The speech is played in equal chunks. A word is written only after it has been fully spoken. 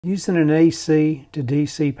Using an AC to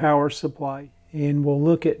DC power supply, and we'll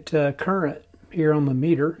look at current here on the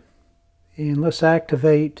meter, and let's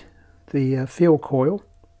activate the field coil.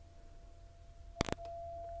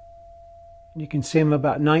 You can see I'm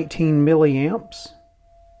about 19 milliamps.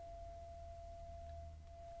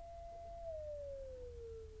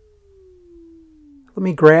 Let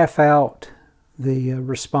me graph out the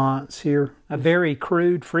response here. A very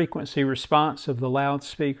crude frequency response of the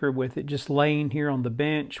loudspeaker, with it just laying here on the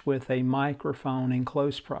bench with a microphone in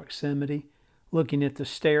close proximity, looking at the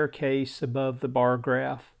staircase above the bar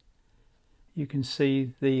graph. You can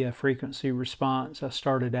see the frequency response. I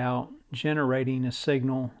started out generating a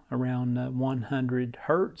signal around 100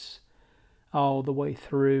 Hertz all the way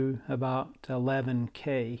through about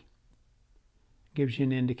 11K. Gives you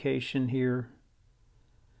an indication here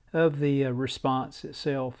of the response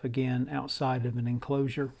itself, again outside of an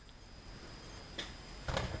enclosure.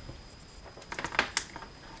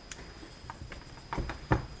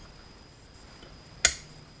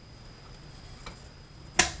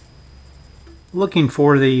 Looking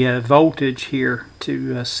for the voltage here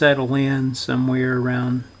to settle in somewhere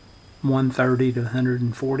around 130 to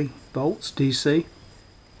 140 volts DC.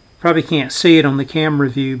 Probably can't see it on the camera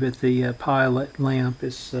view, but the pilot lamp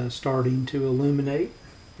is starting to illuminate.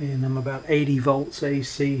 And I'm about 80 volts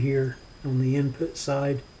AC here on the input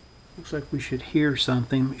side. Looks like we should hear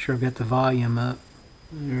something. Make sure I've got the volume up.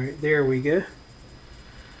 Alright, there we go.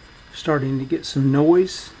 Starting to get some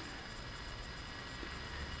noise.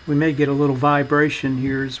 We may get a little vibration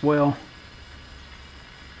here as well.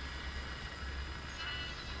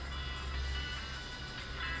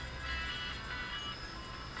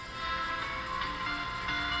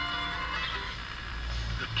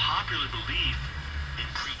 The popular belief in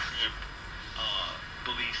pre-trib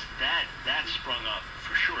beliefs that sprung up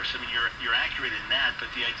for sure. So I mean, you're accurate in that, but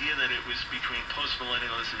the idea that it was between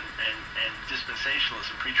postmillennialism and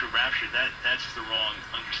dispensationalism, pre-trib rapture, that's the wrong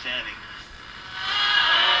understanding.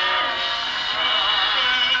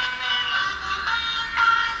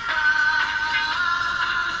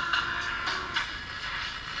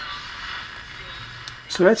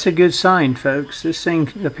 So that's a good sign, folks. This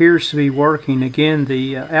thing appears to be working. Again,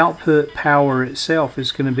 the output power itself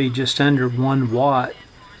is going to be just under 1 watt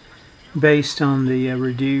based on the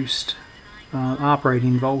reduced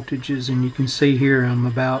operating voltages, and you can see here I'm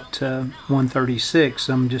about 136.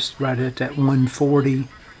 I'm just right at that 140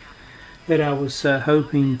 that I was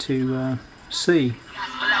hoping to see.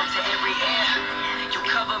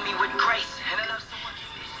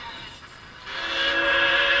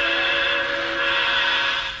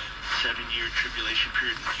 Tribulation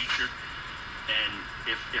period in the future, and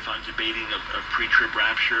if I'm debating a pre-trib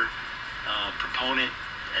rapture proponent,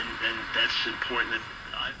 and that's important.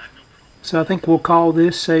 So I think we'll call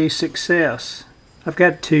this a success. I've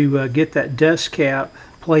got to get that dust cap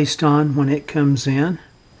placed on when it comes in,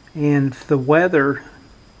 and if the weather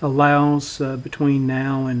allows between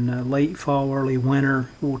now and late fall, early winter,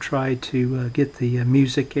 we'll try to get the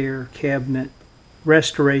Musicaire cabinet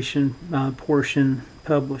restoration portion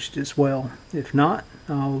published as well. If not,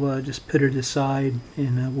 I'll just put it aside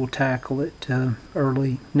and we'll tackle it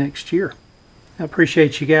early next year. I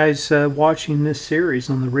appreciate you guys watching this series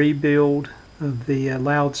on the rebuild of the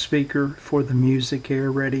loudspeaker for the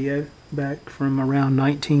Musicaire radio back from around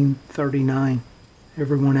 1939.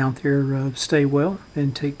 Everyone out there stay well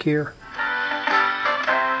and take care.